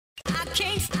Check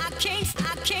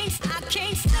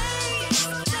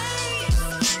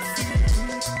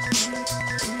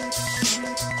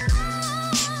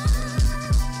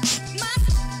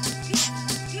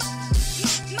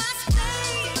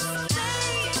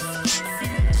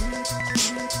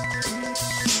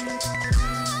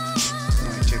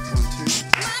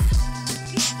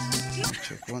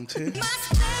 1 2.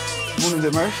 Morning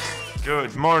there, Murray.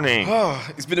 Good morning.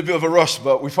 It's been a bit of a rush,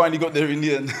 but we finally got there in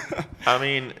the end. I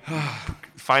mean,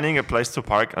 finding a place to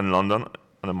park in London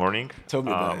in the morning. Tell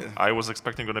me about it. I was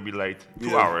expecting going to be late 2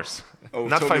 Yeah. hours, Oh,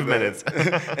 not tell me 5 about minutes.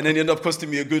 it. And then you end up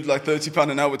costing me a good like £30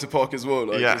 an hour to park as well.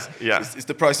 Like, Yeah, it's, it's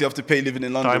the price you have to pay living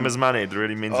in London. Time is money. It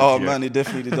really means. Oh it here. man, it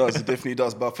definitely does. It definitely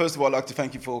does. But first of all, I'd like to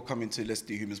thank you for coming to Let's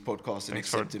Do Humans podcast and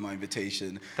accepting my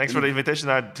invitation. Thanks for the invitation.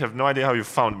 I have no idea how you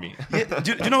found me. Yeah,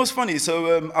 do you know what's funny?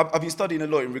 So I've been studying a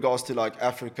lot in regards to like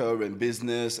Africa and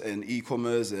business and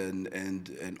e-commerce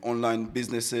and online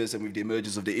businesses and with the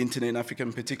emergence of the internet in Africa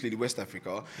and particularly West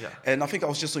Africa. Yeah. And I think I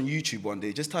was just on YouTube one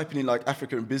day, just typing in like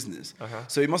Africa and business.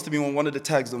 So it must have been on one of the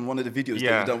tags on one of the videos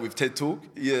that you've done with TED Talk.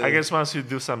 Yeah. I guess once you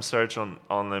do some search on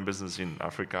online business in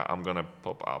Africa, I'm gonna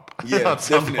pop up. Yeah, at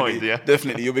some definitely, point. Yeah.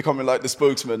 definitely. You're becoming like the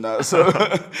spokesman now. So,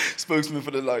 spokesman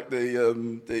for the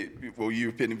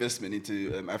European investment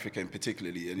into Africa, and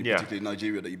particularly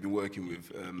Nigeria that you've been working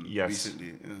with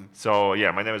recently. Yeah. So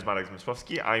my name is Marek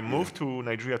Zmysłowski. I moved to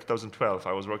Nigeria 2012.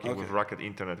 I was working with Rocket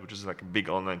Internet, which is like a big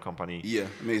online company. Yeah,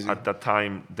 amazing. At that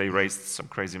time, they raised some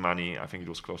crazy money. I think it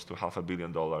was close to $500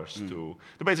 million to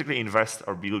basically invest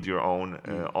or build your own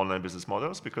online business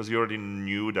models, because you already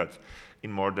knew that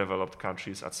in more developed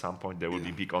countries at some point there will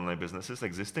be big online businesses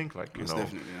existing, like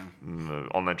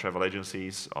online travel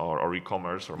agencies or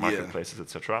e-commerce or marketplaces,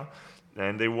 etc.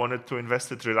 And they wanted to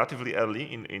invest it relatively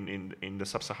early in the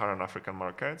sub-Saharan African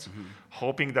markets,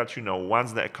 hoping that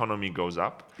once the economy goes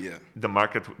up,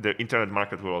 the internet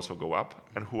market will also go up,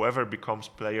 and whoever becomes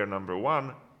player number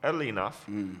one early enough,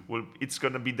 it's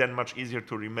going to be then much easier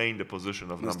to remain the position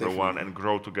of number one and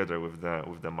grow together with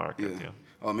the market. Yeah.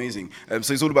 Oh, amazing.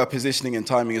 So it's all about positioning and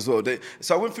timing as well.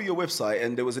 So I went through your website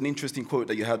and there was an interesting quote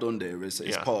that you had on there as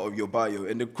part of your bio.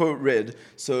 And the quote read,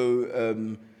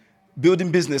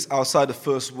 building business outside the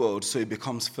first world so it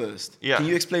becomes first. Yeah. Can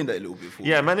you explain that a little bit for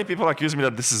me? Many people accuse me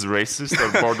that this is racist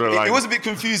or borderline. It was a bit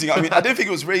confusing. I mean, I didn't think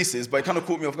it was racist, but it kind of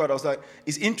caught me off guard. I was like,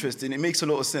 it's interesting. It makes a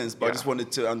lot of sense, but I just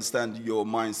wanted to understand your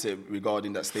mindset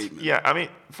regarding that statement. Yeah, I mean,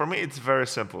 for me, it's very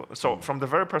simple. So from the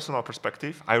very personal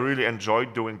perspective, I really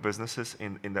enjoyed doing businesses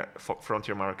in the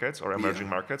frontier markets or emerging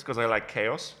markets because I like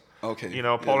chaos. Okay.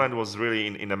 Poland was really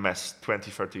in a mess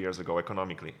 20, 30 years ago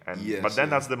economically. But then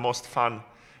that's the most fun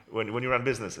when you run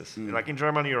businesses. Like in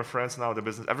Germany or France now, the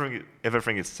business,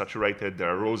 everything is saturated. There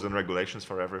are rules and regulations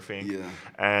for everything. Yeah.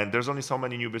 And there's only so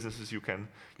many new businesses you can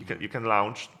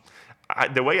launch.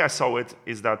 The way I saw it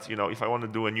is that, if I want to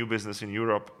do a new business in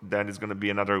Europe, then it's going to be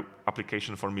another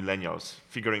application for millennials,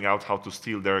 figuring out how to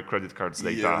steal their credit cards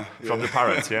data from the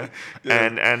parents.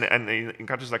 And in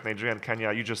countries like Nigeria and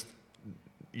Kenya, you just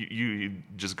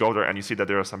go there and you see that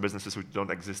there are some businesses which don't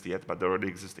exist yet, but they already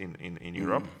exist in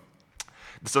Europe.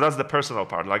 So that's the personal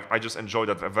part. Like I just enjoyed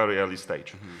at a very early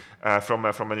stage. From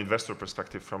an investor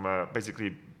perspective, from a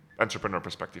basically entrepreneur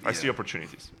perspective, I see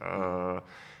opportunities.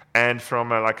 And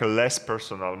from a less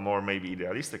personal, more maybe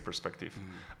idealistic perspective,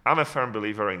 I'm a firm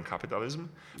believer in capitalism,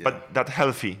 but that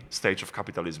healthy stage of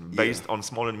capitalism based on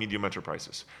small and medium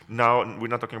enterprises. Now, we're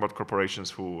not talking about corporations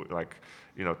who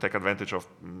take advantage of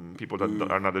people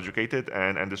that are not educated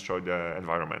and destroy the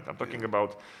environment. I'm talking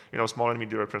about small and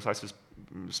medium enterprises,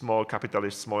 small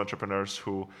capitalists, small entrepreneurs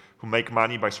who make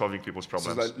money by solving people's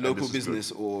problems. So it's like local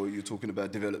business, or you're talking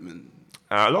about development?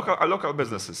 Local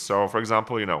businesses. So, for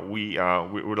example,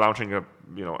 we're launching a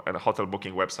hotel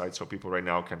booking website, so people right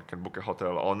now can book a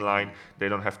hotel online. They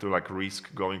don't have to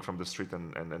risk going from the street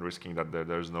and risking that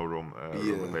there's no room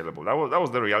available. That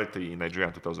was the reality in Nigeria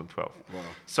in 2012. Wow.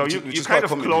 So you're kind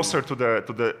of closer to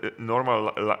the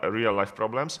normal real life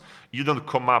problems. You don't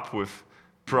come up with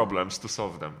problems to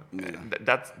solve them.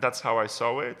 That's how I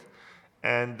saw it,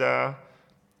 and.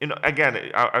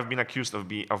 Again, I've been accused of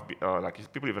being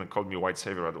people even called me white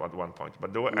savior at one point.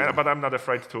 But but I'm not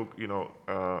afraid to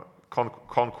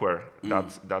conquer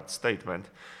that statement.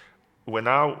 When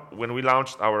we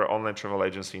launched our online travel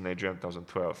agency in Nigeria in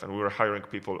 2012, and we were hiring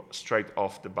people straight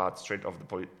off the bat, straight off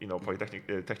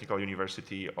the Technical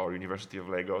University or University of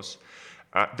Lagos,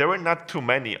 there were not too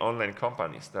many online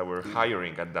companies that were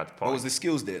hiring at that point. What was the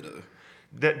skills there though?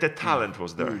 The talent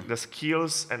was there, the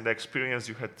skills and the experience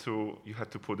you had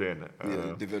to put in.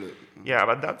 Develop. Yeah,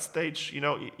 but at that stage,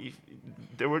 if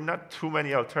there were not too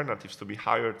many alternatives to be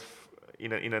hired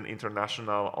in an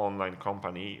international online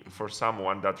company for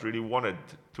someone that really wanted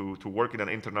to work in an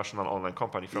international online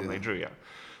company from Nigeria.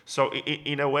 So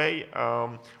in a way,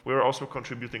 we're also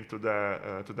contributing to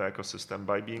the ecosystem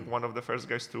by being one of the first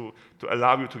guys to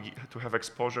allow you to have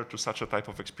exposure to such a type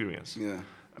of experience. Yeah,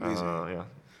 amazing.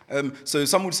 So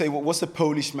some would say, well, what's the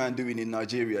Polish man doing in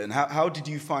Nigeria, and how did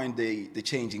you find the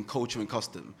change in culture and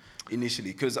custom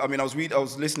initially? Because I mean, I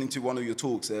was listening to one of your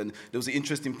talks, and there was an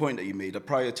interesting point that you made that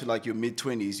prior to like your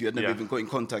mid-20s, you had never even got in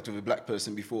contact with a black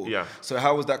person before. Yeah. So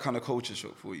how was that kind of culture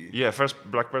shock for you? Yeah, first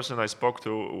black person I spoke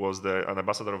to was an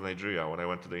ambassador of Nigeria when I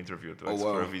went to the interview to ask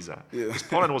for a visa. Yeah. Because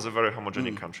Poland was a very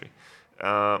homogenic country.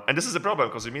 And this is a problem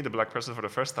because you meet a black person for the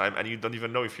first time and you don't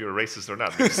even know if you're racist or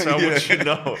not. So would you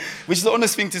know? Which is the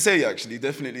honest thing to say, actually,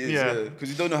 definitely is. Because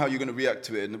you don't know how you're going to react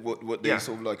to it and what their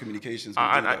sort of like communications.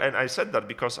 And I said that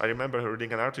because I remember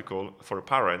reading an article for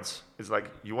parents. It's like,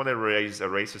 you want to raise a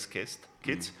racist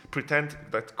kids, pretend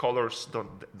that colors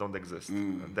don't exist.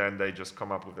 And then they just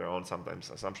come up with their own sometimes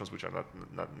assumptions which are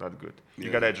not good. You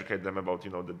got to educate them about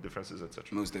the differences, etc.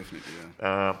 Most definitely,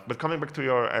 but coming back to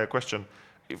your question,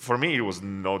 for me, it was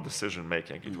no decision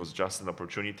making. It was just an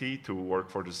opportunity to work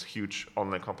for this huge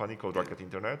online company called Rocket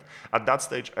Internet. At that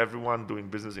stage, everyone doing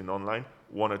business in online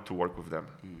wanted to work with them.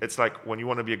 It's like when you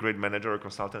want to be a great manager or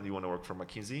consultant, you want to work for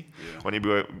McKinsey. When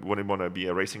you want to be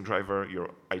a racing driver,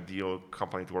 your ideal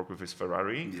company to work with is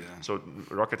Ferrari. So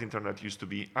Rocket Internet used to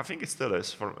be, I think it still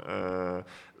is, for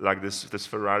like this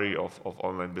Ferrari of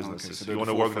online businesses. So you want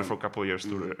to work there for a couple of years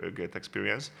to get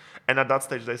experience. And at that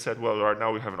stage, they said, well, right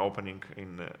now we have an opening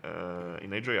in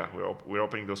Nigeria. We're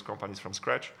opening those companies from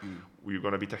scratch. We're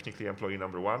going to be technically employee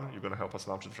number one. You're going to help us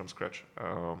launch it from scratch.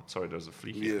 Sorry, there's a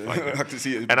flea here.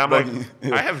 And I'm like,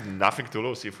 I have nothing to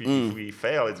lose. If we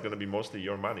fail, it's going to be mostly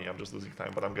your money. I'm just losing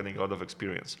time, but I'm getting a lot of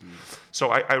experience. So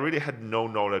I really had no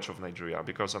knowledge of Nigeria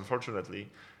because, unfortunately,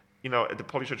 the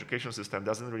Polish education system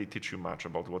doesn't really teach you much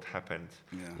about what happened.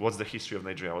 What's the history of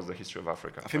Nigeria? What's the history of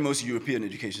Africa? I think most European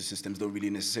education systems don't really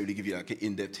necessarily give you like an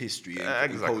in-depth history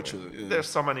and culture. There's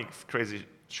so many crazy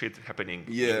shit happening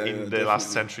in the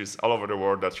last centuries all over the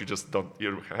world that you just don't,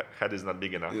 your head is not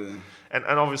big enough. And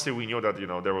obviously we knew that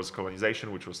there was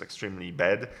colonization, which was extremely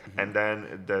bad, and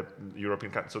then the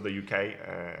European, so the UK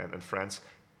and France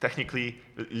technically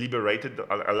liberated,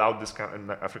 allowed these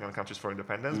African countries for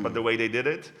independence, but the way they did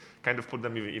it kind of put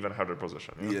them in even harder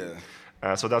position.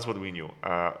 So that's what we knew.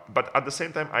 But at the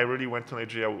same time, I really went to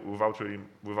Nigeria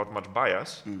without much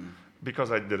bias,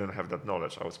 because I didn't have that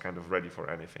knowledge. I was kind of ready for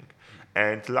anything.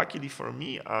 And luckily for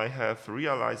me, I have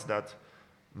realized that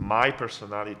my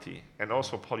personality and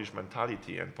also Polish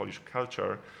mentality and Polish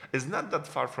culture is not that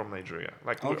far from Nigeria.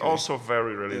 Like, we're also a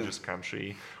very religious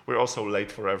country. We're also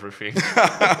late for everything.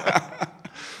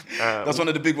 That's one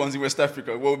of the big ones in West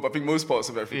Africa. Well, I think most parts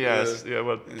of Africa. Yes,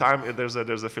 well, time, there's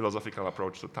a philosophical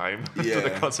approach to time, to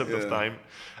the concept of time.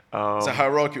 It's a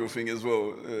hierarchical thing as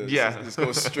well. It's got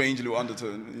a strange little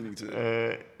undertone.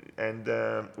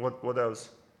 What else?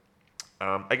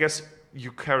 I guess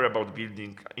you care about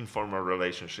building informal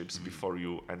relationships before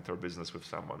you enter business with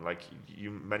someone. Like,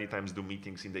 you many times do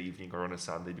meetings in the evening or on a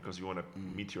Sunday because you want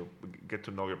to get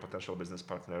to know your potential business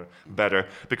partner better.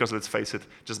 Because let's face it,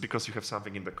 just because you have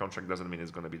something in the contract doesn't mean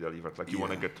it's going to be delivered. Like, you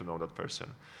want to get to know that person.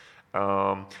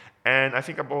 And I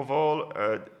think above all,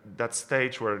 that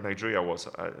stage where Nigeria was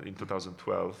in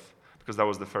 2012, because that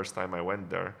was the first time I went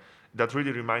there, that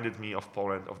really reminded me of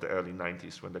Poland of the early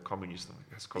 90s when the communism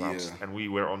has collapsed. And we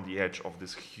were on the edge of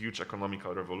this huge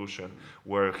economical revolution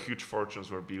where huge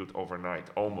fortunes were built overnight,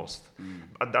 almost.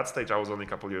 At that stage, I was only a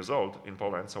couple years old in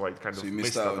Poland, so I kind of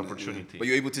missed that opportunity. But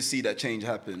you were able to see that change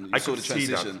happen. I saw the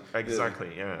transition. That.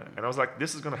 Exactly, And I was like,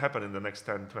 this is going to happen in the next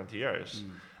 10, 20 years.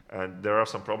 And there are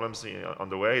some problems on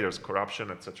the way. There's corruption,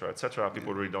 etc., etc.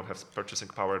 People really don't have purchasing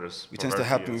power. There's it tends to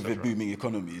happen with the booming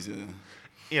economies.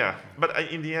 Yeah, but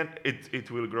in the end, it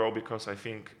will grow because I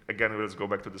think, again, let's go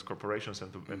back to these corporations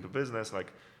and to business.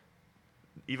 Like,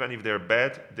 even if they're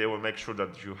bad, they will make sure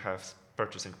that you have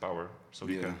purchasing power, so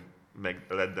you can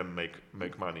let them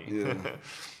make money.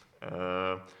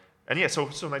 So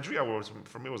Nigeria was,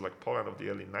 for me, was like Poland of the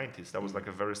early 90s. That was like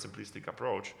a very simplistic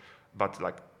approach, but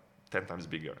like 10 times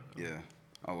bigger.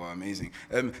 Oh, wow, amazing.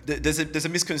 There's a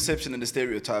misconception and a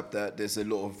stereotype that there's a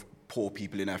lot of poor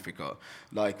people in Africa.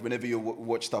 Like, whenever you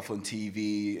watch stuff on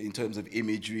TV, in terms of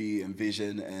imagery and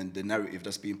vision, and the narrative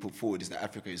that's being put forward is that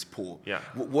Africa is poor.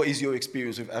 What is your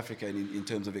experience with Africa in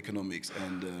terms of economics,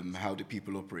 and how do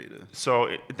people operate there? So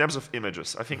in terms of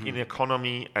images, I think in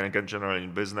economy, and again generally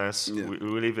in business, we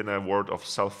live in a world of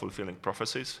self-fulfilling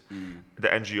prophecies. The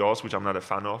NGOs, which I'm not a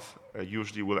fan of,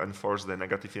 usually will enforce the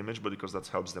negative image, but because that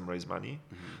helps them raise money.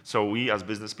 So we, as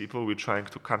business people, we're trying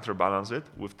to counterbalance it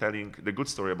with telling the good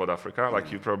story about Africa,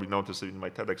 like you probably noticed in my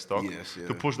TEDx talk,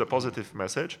 to push the positive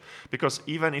message. Because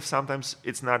even if sometimes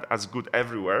it's not as good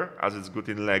everywhere as it's good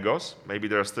in Lagos, maybe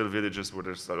there are still villages where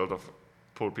there's a lot of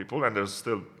poor people, and there's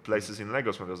still places in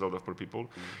Lagos where there's a lot of poor people.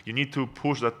 You need to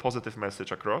push that positive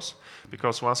message across,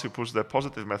 because once you push the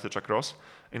positive message across,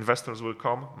 investors will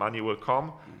come, money will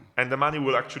come, and the money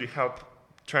will actually help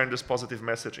turn this positive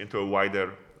message into a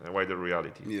wider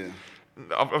reality. Yeah.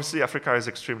 Obviously, Africa is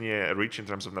extremely rich in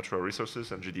terms of natural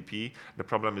resources and GDP. The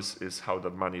problem is how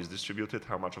that money is distributed,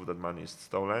 how much of that money is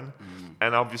stolen.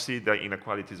 And obviously, the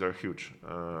inequalities are huge.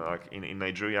 Like in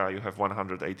Nigeria, you have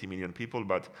 180 million people,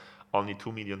 but only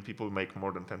 2 million people make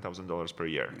more than $10,000 per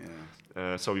year.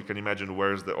 So you can imagine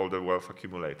where's all the wealth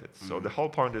accumulated. So the whole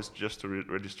point is just to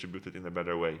redistribute it in a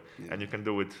better way. And you can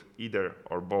do it either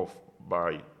or both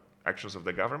by actions of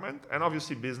the government, and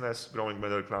obviously business, growing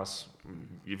middle class,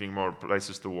 giving more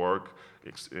places to work,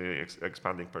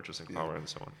 expanding purchasing power, and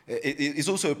so on. It's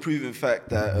also a proven fact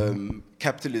that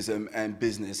capitalism and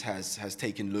business has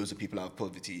taken loads of people out of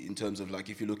poverty in terms of, like,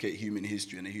 if you look at human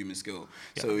history and a human scale.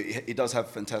 So it does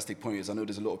have fantastic points. I know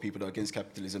there's a lot of people that are against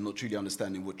capitalism, not truly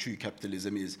understanding what true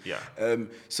capitalism is.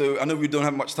 So I know we don't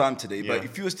have much time today, but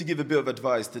if you was to give a bit of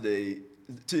advice today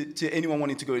to anyone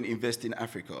wanting to go and invest in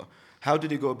Africa, how do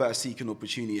they go about seeking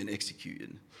opportunity and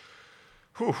executing?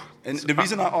 And the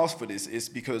reason I ask for this is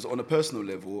because on a personal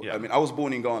level, I mean, I was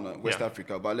born in Ghana, West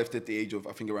Africa, but I left at the age of,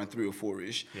 I think, around 3 or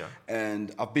 4-ish.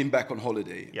 And I've been back on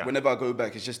holiday. Whenever I go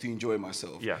back, it's just to enjoy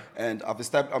myself. And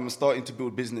I'm starting to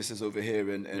build businesses over here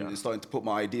and starting to put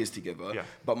my ideas together.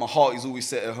 But my heart is always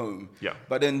set at home.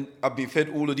 But then I've been fed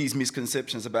all of these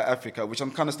misconceptions about Africa, which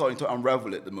I'm kind of starting to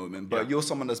unravel at the moment. But you're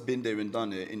someone that's been there and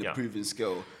done it in a proven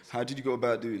scale. How did you go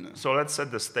about doing that? So let's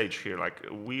set the stage here. Like,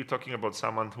 we're talking about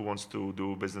someone who wants to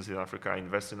do business in Africa,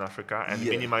 invest in Africa, and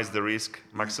minimize the risk,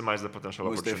 maximize the potential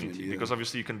opportunity. Because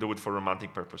obviously you can do it for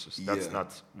romantic purposes. That's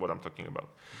not what I'm talking about.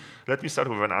 Let me start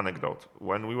with an anecdote.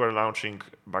 When we were launching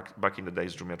back in the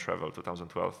days Jumia Travel,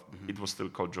 2012, it was still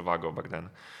called Jovago back then.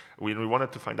 We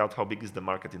wanted to find out how big is the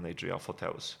market in Nigeria of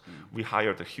hotels. We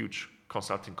hired a huge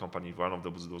consulting company, one of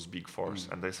those big fours,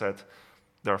 and they said,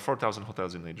 there are 4,000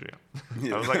 hotels in Nigeria.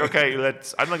 I was like, okay,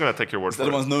 I'm not going to take your word for it.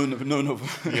 That one's known of.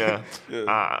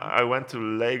 I went to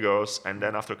Lagos, and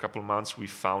then after a couple of months, we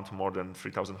found more than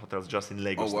 3,000 hotels just in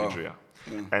Lagos, Nigeria.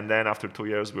 And then after 2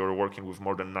 years, we were working with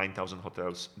more than 9,000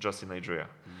 hotels just in Nigeria.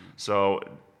 So,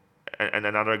 and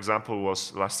another example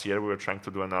was last year, we were trying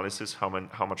to do analysis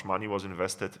how much money was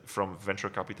invested from venture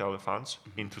capital funds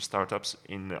into startups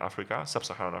in Africa,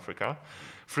 sub-Saharan Africa.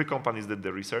 3 companies did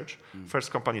the research. First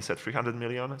company said 300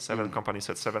 million, second company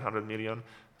said 700 million,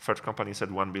 third company said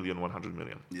 1 billion, 100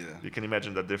 million. You can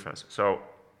imagine the difference. So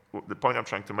the point I'm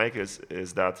trying to make is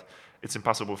that it's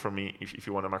impossible for me, if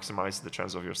you want to maximize the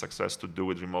chance of your success, to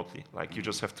do it remotely. Like, you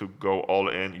just have to go all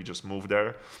in, you just move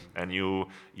there, and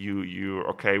you're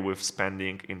okay with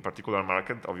spending in particular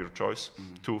market of your choice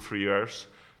 2-3 years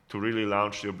to really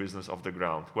launch your business off the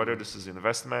ground. Whether this is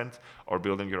investment or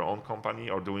building your own company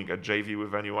or doing a JV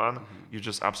with anyone, you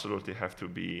just absolutely have to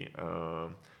be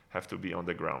on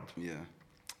the ground.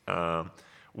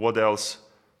 What else?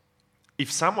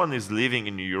 If someone is living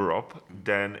in Europe,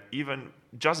 then even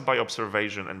just by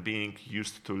observation and being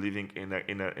used to living in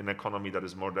an economy that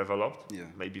is more developed,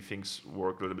 maybe things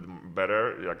work a little bit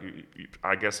better. Like,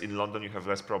 I guess in London you have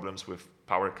less problems with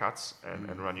power cuts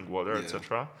and running water,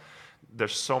 etc.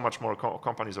 There's so much more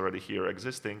companies already here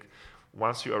existing.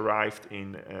 Once you arrived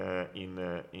in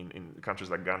countries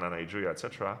like Ghana, Nigeria,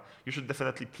 etc., you should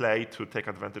definitely play to take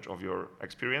advantage of your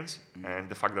experience and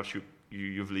the fact that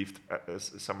you've lived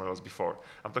somewhere else before.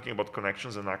 I'm talking about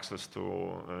connections and access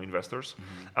to investors.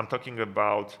 I'm talking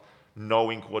about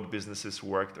knowing what businesses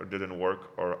worked or didn't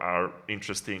work or are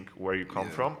interesting where you come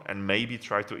from, and maybe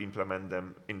try to implement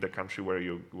them in the country where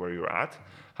you're at.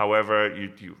 However,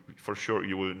 you for sure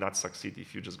you will not succeed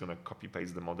if you're just going to copy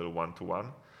paste the model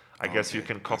one-to-one. I guess you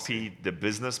can copy the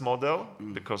business model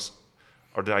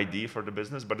or the idea for the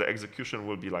business, but the execution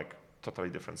will be like totally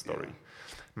different story.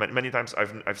 Many times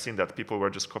I've seen that people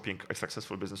were just copying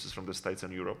successful businesses from the States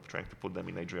and Europe, trying to put them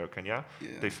in Nigeria or Kenya.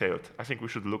 They failed. I think we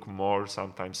should look more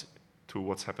sometimes to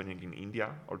what's happening in India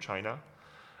or China,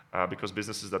 because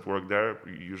businesses that work there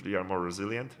usually are more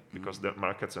resilient, because the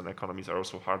markets and economies are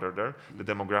also harder there. The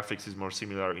demographics is more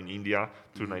similar in India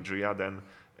to Nigeria than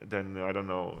I don't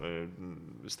know,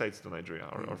 States to Nigeria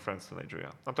or France to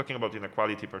Nigeria. I'm talking about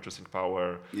inequality, purchasing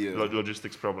power,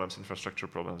 logistics problems, infrastructure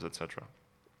problems, etc.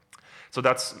 So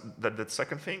that's the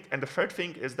second thing. And the third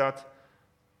thing is that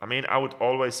I mean, I would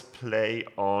always play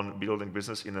on building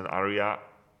business in an area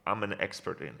I'm an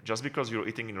expert in. Just because you're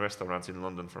eating in restaurants in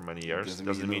London for many years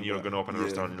doesn't mean you're going to open a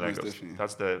restaurant in Lagos.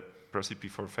 That's the recipe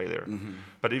for failure.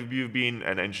 But if you've been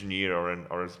an engineer or an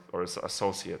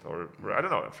associate or I don't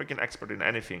know, a freaking expert in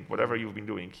anything, whatever you've been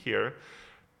doing here,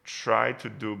 try to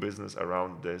do business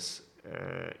around this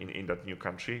in that new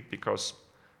country, because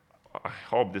I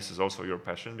hope this is also your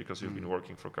passion, because you've been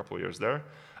working for a couple of years there.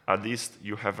 At least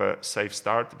you have a safe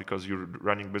start, because you're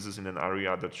running business in an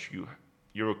area that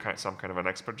you're some kind of an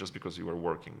expert just because you were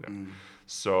working there.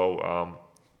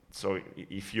 So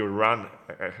if you run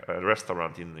a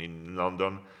restaurant in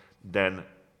London, then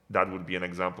that would be an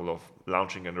example of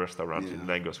launching a restaurant in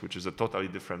Lagos, which is a totally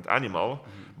different animal,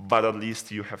 but at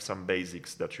least you have some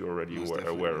basics that you already were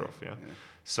aware of.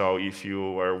 So if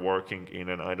you were working in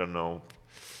an, I don't know,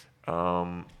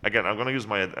 again, I'm going to use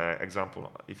my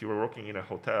example. If you were working in a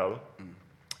hotel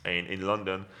in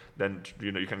London, then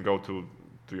you can go to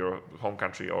your home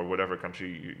country or whatever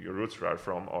country your roots are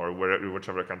from, or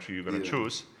whichever country you're going to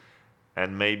choose,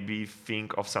 and maybe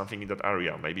think of something in that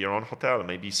area. Maybe your own hotel,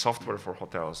 maybe software for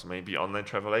hotels, maybe online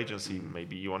travel agency,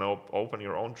 maybe you want to open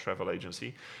your own travel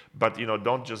agency. But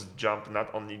don't just jump not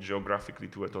only geographically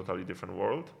to a totally different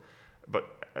world, but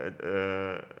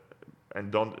and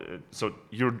don't. So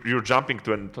you're jumping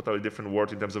to a totally different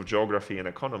world in terms of geography and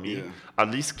economy.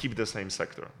 At least keep the same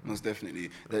sector. Most definitely.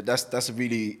 That's a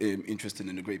really interesting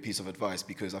and a great piece of advice,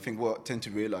 because I think what I tend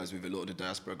to realize with a lot of the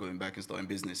diaspora going back and starting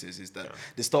businesses is that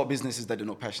they start businesses that they're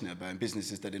not passionate about, and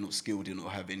businesses that they're not skilled in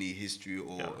or have any history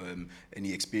or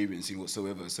any experience in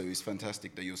whatsoever. So it's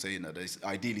fantastic that you're saying that. It's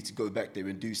ideally to go back there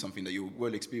and do something that you're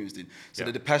well experienced in, so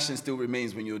that the passion still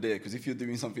remains when you're there. Because if you're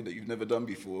doing something that you've never done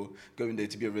before, going there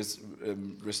to be a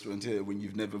restaurateur when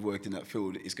you've never worked in that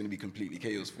field, it's going to be completely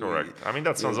chaos for you. Correct. I mean,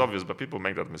 that sounds obvious, but people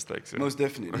make that mistakes. Most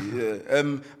definitely,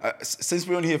 since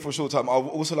we're only here for a short time, I would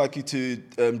also like you to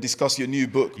discuss your new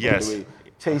book, by the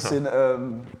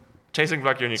way. Chasing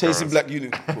Black Unicorns. Chasing Black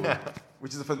Unicorns,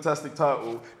 which is a fantastic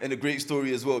title and a great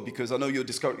story as well, because I know you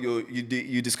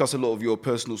discuss a lot of your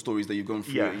personal stories that you've gone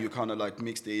through, and you kind of like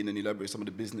mixed it in and elaborate some of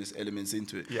the business elements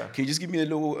into it. Can you just give me a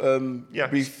little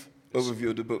brief overview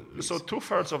of the book, please? So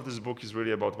 2/3 of this book is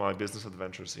really about my business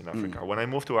adventures in Africa. When I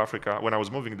moved to Africa, when I was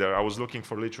moving there, I was looking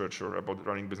for literature about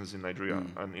running business in Nigeria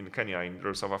and in Kenya, in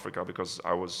South Africa, because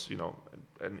I was,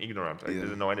 an ignorant. I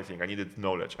didn't know anything. I needed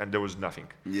knowledge, and there was nothing.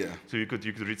 So you could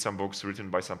read some books written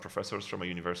by some professors from a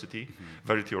university,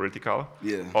 very theoretical,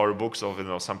 or books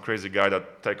of some crazy guy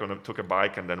that took a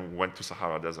bike and then went to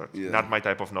Sahara Desert. Not my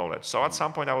type of knowledge. So at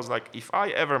some point I was like, if I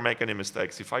ever make any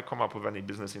mistakes, if I come up with any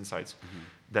business insights,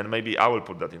 then maybe I will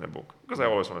put that in a book, because I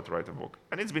always wanted to write a book.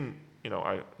 And it's been,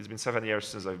 it's been 7 years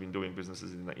since I've been doing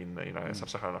businesses in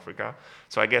Sub-Saharan Africa.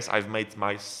 So I guess I've made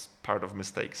my part of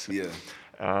mistakes.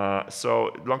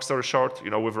 So long story short,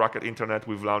 with Rocket Internet,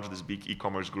 we've launched this big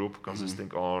e-commerce group consisting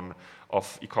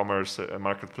of e-commerce,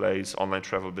 marketplace, online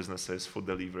travel businesses, food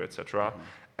delivery, etc.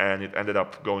 And it ended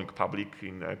up going public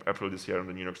in April this year on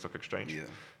the New York Stock Exchange.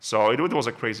 So it was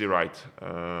a crazy ride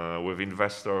with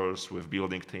investors, with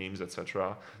building teams,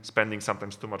 etc. Spending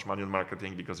sometimes too much money on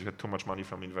marketing because you had too much money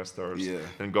from investors,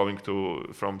 and going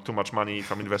from too much money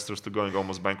from investors to going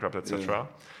almost bankrupt, etc.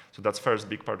 So that's first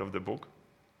big part of the book.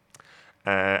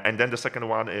 And then the second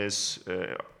one is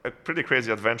a pretty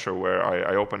crazy adventure where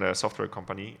I opened a software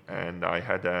company, and I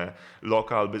had a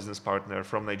local business partner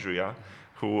from Nigeria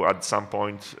who at some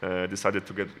point decided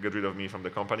to get rid of me from the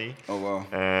company. Oh, wow.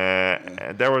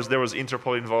 There was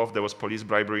Interpol involved, there was police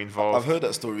bribery involved. I've heard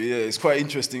that story, It's quite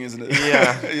interesting, isn't it?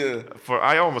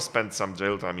 I almost spent some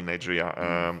jail time in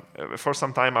Nigeria. For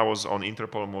some time, I was on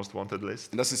Interpol most wanted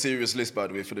list. And that's a serious list, by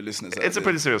the way, for the listeners. It's a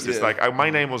pretty serious list. Like my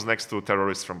name was next to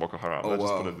terrorists from Boko Haram. Let's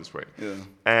just put it this way.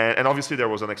 And obviously there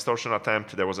was an extortion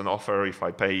attempt. There was an offer: if I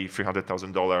pay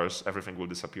 $300,000, everything will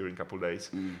disappear in a couple of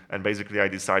days. And basically, I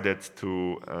decided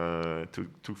to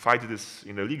fight this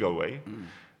in a legal way,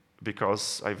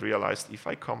 because I've realized if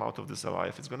I come out of this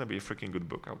alive, it's going to be a freaking good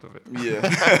book out of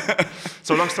it.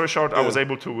 So long story short, I was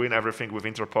able to win everything with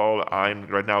Interpol. I'm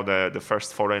right now the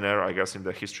first foreigner, I guess, in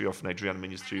the history of Nigerian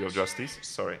Ministry of Justice.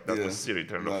 Sorry, that was Siri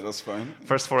turned off. No, that's fine.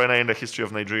 First foreigner in the history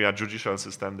of Nigeria judicial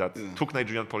system that took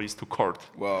Nigerian police to court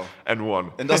and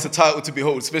won. And that's a title to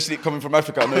behold, especially coming from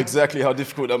Africa. I know exactly how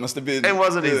difficult that must have been. It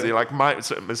wasn't easy. Like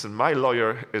my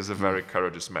lawyer is a very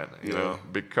courageous man, you know,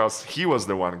 because he was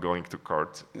the one going to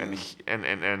court, and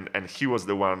and he was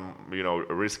the one,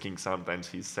 risking sometimes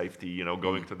his safety,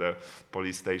 going to the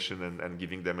police station and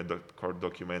giving them court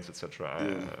documents, etc.,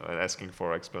 and asking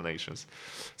for explanations.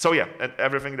 So and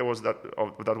everything that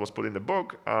was put in the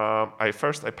book. I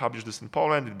published this in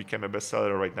Poland. It became a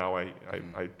bestseller. Right now,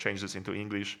 I changed this into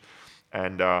English.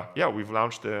 And we've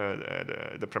launched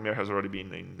the premiere has already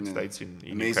been in the States, in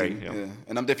Amazing, UK. Yeah.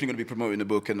 And I'm definitely going to be promoting the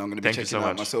book, and I'm going to be checking it out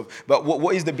much. myself. But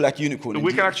what is the Black Unicorn?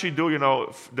 We can actually do,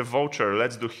 the voucher,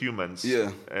 Let's Do Humans. Yeah.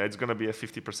 It's going to be a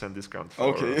 50% discount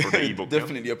for the ebook.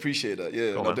 Definitely appreciate that.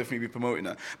 Yeah, I'll definitely be promoting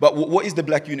that. But what is the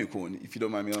Black Unicorn, if you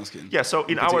don't mind me asking? Yeah, so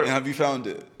have you found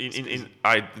it?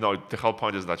 The whole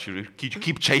point is that you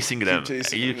keep chasing them.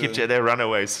 They're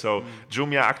runaways. So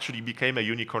Jumia actually became a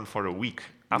unicorn for a week.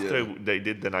 After they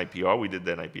did an IPO, we did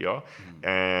an IPO,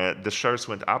 the shares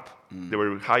went up. They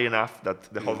were high enough that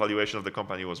the whole valuation of the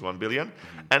company was 1 billion.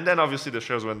 And then obviously the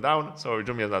shares went down, so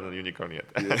Jumia is not a unicorn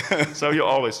yet. So you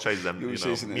always chase them.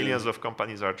 Millions of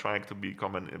companies are trying to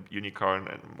become a unicorn,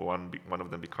 and one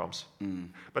of them becomes.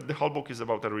 But the whole book is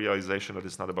about the realization that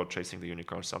it's not about chasing the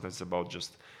unicorn. Sometimes it's about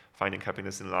just finding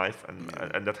happiness in life,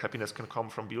 and that happiness can come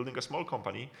from building a small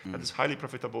company that is highly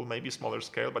profitable, maybe smaller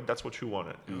scale, but that's what you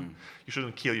wanted. You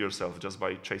shouldn't kill yourself just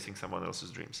by chasing someone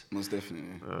else's dreams. Most definitely.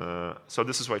 So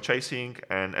this is why chasing,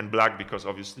 and Black, because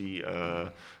obviously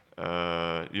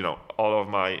all of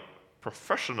my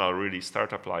professional really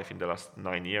startup life in the last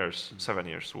 7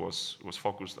 years was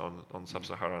focused on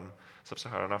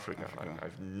sub-Saharan Africa. I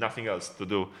have nothing else to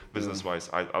do business-wise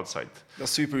outside.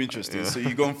 That's super interesting. So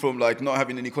you've gone from like not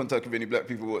having any contact with any Black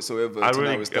people whatsoever I to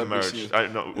really now establishing.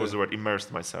 The word,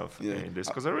 immersed myself in this,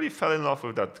 because I really fell in love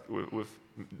with that, with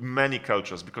many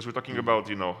cultures, because we're talking about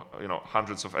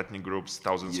hundreds of ethnic groups,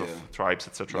 thousands of tribes,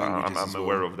 etc. I'm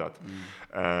aware of that.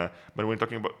 But when we're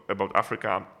talking about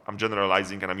Africa, I'm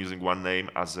generalizing, and I'm using one name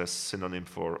as a synonym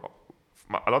for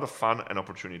a lot of fun and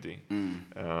opportunity.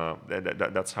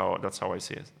 That's how I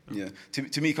see it. Yeah,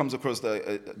 to me, it comes across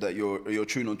that you're a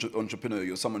true entrepreneur.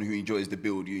 You're someone who enjoys the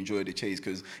build, you enjoy the chase.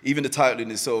 Because even the title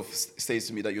in itself states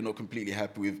to me that you're not completely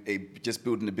happy with just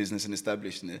building a business and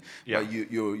establishing it. Yeah. But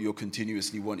you're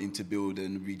continuously wanting to build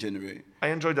and regenerate. I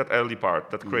enjoy that early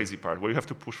part, that crazy part, where you have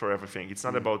to push for everything. It's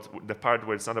not about the part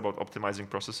where it's not about optimizing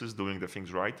processes, doing the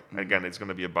things right. Again, it's going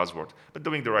to be a buzzword, but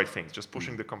doing the right things, just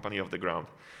pushing the company off the ground.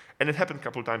 And it happened a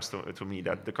couple of times to me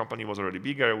that the company was already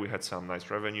bigger. We had some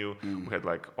nice revenue. We had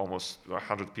like almost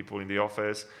 100 people in the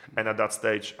office. And at that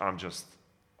stage,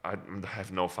 I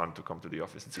have no fun to come to the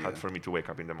office. It's hard for me to wake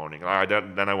up in the morning.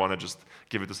 Then I want to just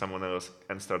give it to someone else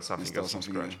and start something else from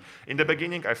scratch. In the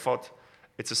beginning, I thought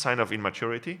it's a sign of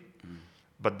immaturity.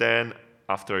 But then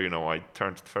after I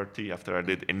turned 30, after I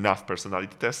did enough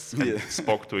personality tests and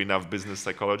spoke to enough business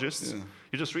psychologists,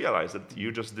 you just realize that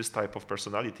you're just this type of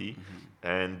personality,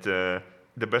 and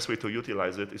the best way to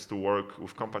utilize it is to work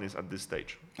with companies at this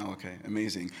stage. Oh, okay,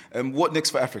 amazing. What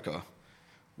next for Africa?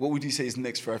 What would you say is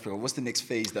next for Africa? What's the next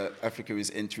phase that Africa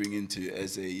is entering into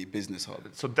as a business hub?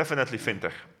 So definitely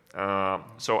fintech.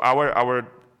 So our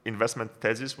investment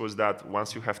thesis was that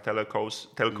once you have telcos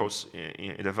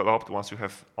developed, once you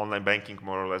have online banking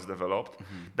more or less developed,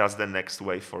 that's the next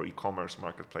way for e-commerce,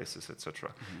 marketplaces,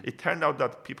 etc. It turned out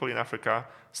that people in Africa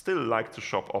still like to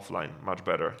shop offline much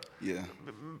better. Yeah.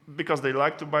 Because they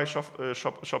like to buy shop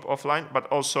offline, but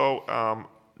also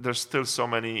there's still so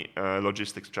many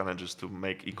logistics challenges to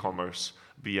make e-commerce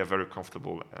be a very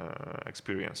comfortable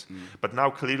experience. But now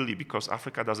clearly, because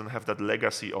Africa doesn't have that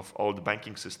legacy of old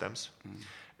banking systems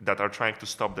that are trying to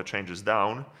stop the changes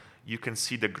down, you can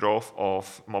see the growth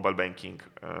of mobile banking,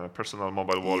 personal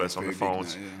mobile wallets on the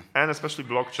phones, and especially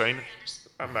blockchain.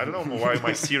 I don't know why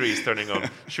my Siri is turning on.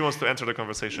 She wants to enter the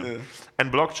conversation.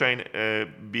 And blockchain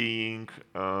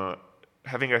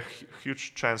having a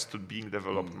huge chance to being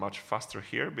developed much faster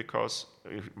here, because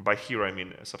by here I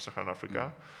mean sub-Saharan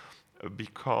Africa,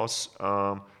 because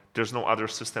there's no other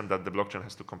system that the blockchain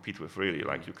has to compete with, really.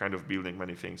 Like, you're kind of building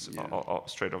many things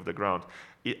straight off the ground.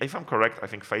 If I'm correct, I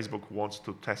think Facebook wants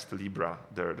to test Libra,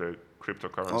 their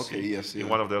cryptocurrency, in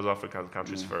one of those African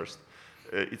countries first.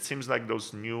 It seems like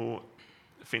those new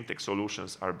fintech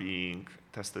solutions are being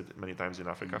tested many times in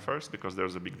Africa first, because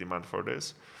there's a big demand for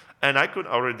this. And I could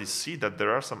already see that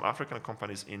there are some African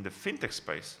companies in the fintech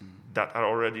space that are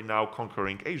already now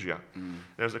conquering Asia.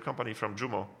 There's a company from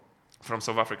Jumo from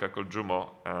South Africa called Jumo.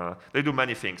 They do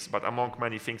many things, but among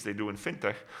many things they do in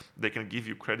fintech, they can give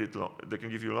you they can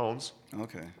give you loans.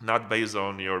 Okay. Not based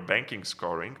on your banking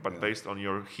scoring, but based on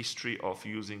your history of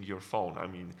using your phone. I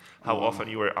mean, how often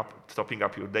you were topping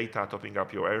up your data, topping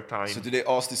up your airtime. So do they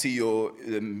ask to see your?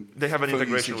 They have an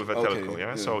integration usage? with a telco,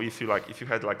 yeah? So if you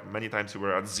had like many times you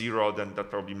were at zero, then that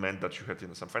probably meant that you had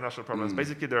some financial problems.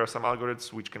 Basically, there are some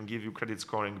algorithms which can give you credit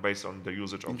scoring based on the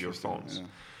usage of your phones. Yeah.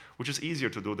 Which is easier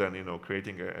to do than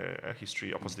creating a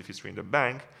positive history in the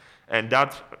bank, and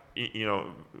that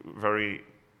very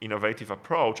innovative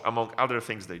approach, among other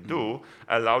things they do,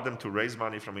 allow them to raise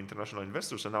money from international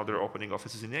investors, and now they're opening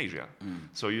offices in Asia.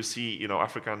 So you see,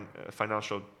 African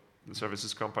financial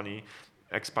services company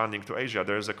expanding to Asia.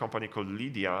 There's a company called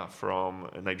Lydia from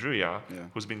Nigeria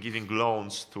who's been giving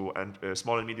loans to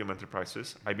small and medium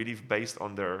enterprises, I believe based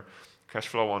on their cash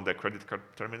flow on the credit card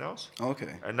terminals.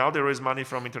 Okay. And now they raise money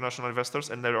from international investors,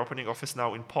 and they're opening office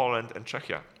now in Poland and Czech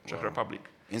Republic.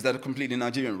 Is that a completely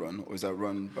Nigerian run, or is that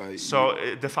run by? So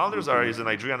the founders is a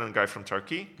Nigerian guy from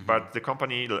Turkey, but the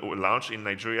company launched in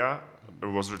Nigeria,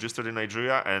 was registered in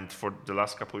Nigeria, and for the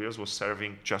last couple of years was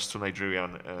serving just to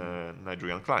Nigerian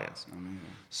clients.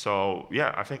 So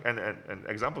yeah, I think and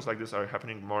examples like this are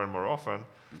happening more and more often.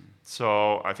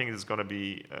 So I think it's going to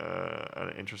be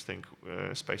an interesting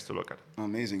space to look at.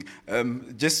 Amazing.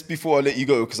 Just before I let you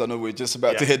go, because I know we're just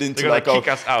about to head into they're going to kick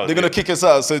us out. They're going to kick us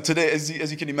out. So today,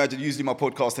 as you can imagine, usually my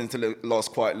podcast tends to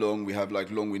last quite long. We have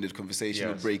like long-winded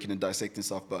conversation, breaking and dissecting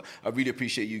stuff. But I really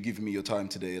appreciate you giving me your time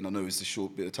today. And I know it's a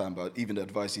short bit of time, but even the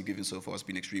advice you've given so far has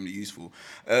been extremely useful.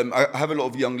 I have a lot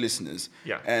of young listeners.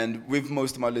 Yeah. And with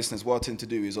most of my listeners, what I tend to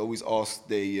do is always ask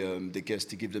the guests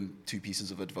to give them 2 pieces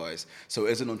of advice. So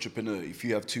as an entrepreneur, if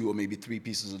you have 2 or maybe 3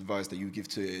 pieces of advice that you give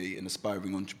to an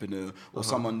aspiring entrepreneur or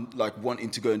someone like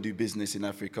wanting to go and do business in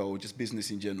Africa or just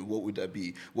business in general, what would that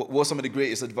be? What are some of the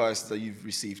greatest advice that you've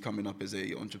received coming up as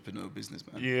a entrepreneur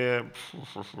businessman? Yeah.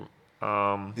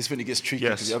 This when it gets tricky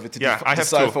because you have to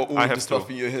decipher all the stuff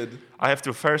in your head. I have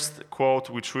to first quote,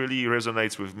 which really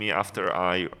resonates with me after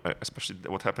especially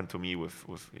what happened to me with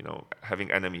having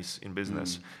enemies in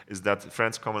business, is that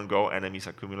friends come and go, enemies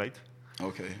accumulate.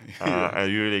 Okay.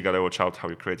 And you really got to watch out how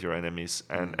you create your enemies.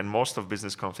 And most of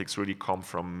business conflicts really come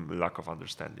from lack of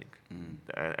understanding.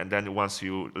 And then once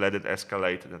you let it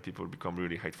escalate, then people become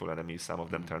really hateful enemies. Some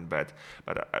of them turn bad.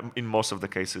 But in most of the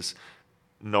cases,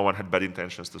 no one had bad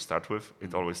intentions to start with.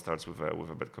 It always starts with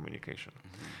a bad communication.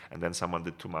 And then someone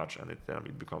did too much, and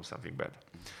it becomes something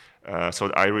bad. So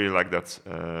I really like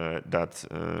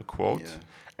that quote. Yeah.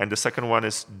 And the second one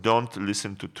is, don't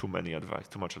listen to too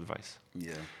much advice.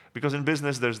 Yeah. Because in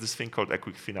business, there's this thing called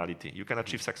equifinality. You can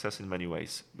achieve success in many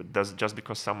ways, but just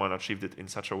because someone achieved it in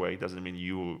such a way doesn't mean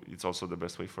it's also the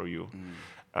best way for you.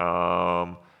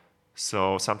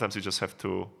 So sometimes you just have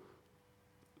to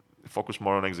focus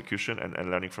more on execution and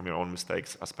learning from your own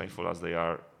mistakes, as painful as they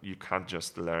are. You can't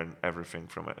just learn everything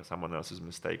from someone else's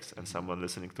mistakes and someone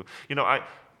listening to.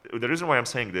 The reason why I'm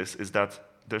saying this is that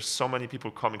there's so many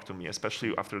people coming to me,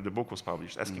 especially after the book was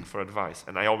published, asking for advice.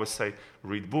 And I always say,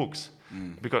 read books.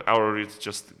 Because it's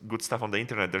just good stuff on the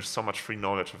internet. There's so much free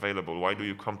knowledge available. Why do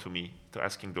you come to me to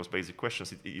asking those basic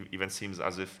questions? It even seems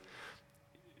as if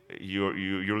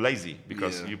you're lazy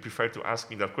because you prefer to ask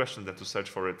me that question than to search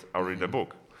for it or read a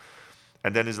book.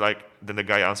 And then then the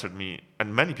guy answered me,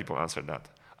 and many people answered that.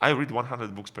 I read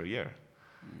 100 books per year.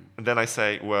 And then I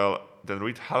say, well, then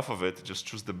read half of it, just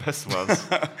choose the best ones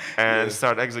and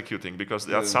start executing. Because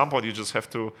at some point you just have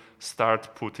to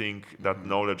start putting that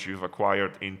knowledge you've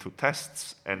acquired into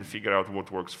tests and figure out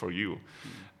what works for you.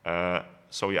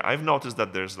 I've noticed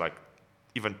that there's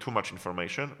even too much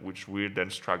information, which we're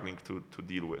then struggling to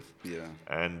deal with. Yeah.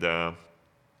 And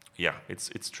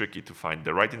it's tricky to find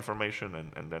the right information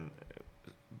and then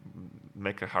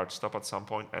make a hard stop at some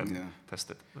point and test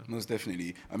it. Most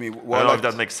definitely. I mean, I don't know if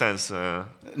that makes sense. No,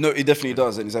 it definitely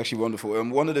does, and it's actually wonderful.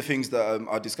 One of the things that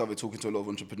I discovered talking to a lot of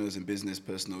entrepreneurs in business,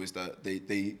 personal, is that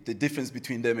the difference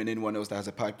between them and anyone else that has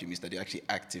a pipe dream is that they actually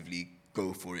actively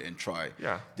go for it and try.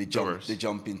 Yeah, they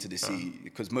jump into the sea,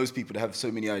 because most people have so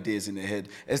many ideas in their head.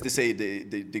 As they say,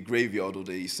 the graveyard or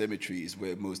the cemetery is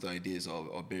where most ideas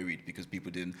are buried because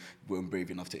people weren't brave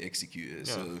enough to execute it.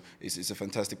 Yeah. So it's a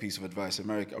fantastic piece of advice. And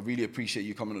Marek, I really appreciate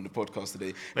you coming on the podcast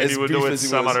today. Maybe we'll do it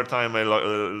some other time, a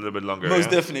little bit longer. Most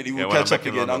definitely, we'll catch up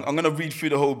again. I'm gonna read through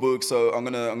the whole book, so I'm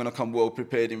gonna come well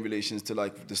prepared in relations to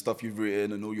the stuff you've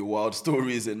written and all your wild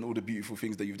stories and all the beautiful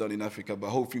things that you've done in Africa. But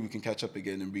hopefully we can catch up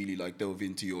again and really delve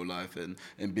into your life and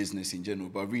business in general.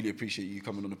 But I really appreciate you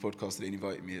coming on the podcast today and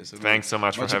inviting me here. So thanks so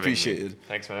much for having appreciated. me.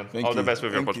 Thanks, man. All the best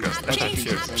with your podcast.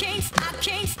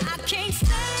 Cheers.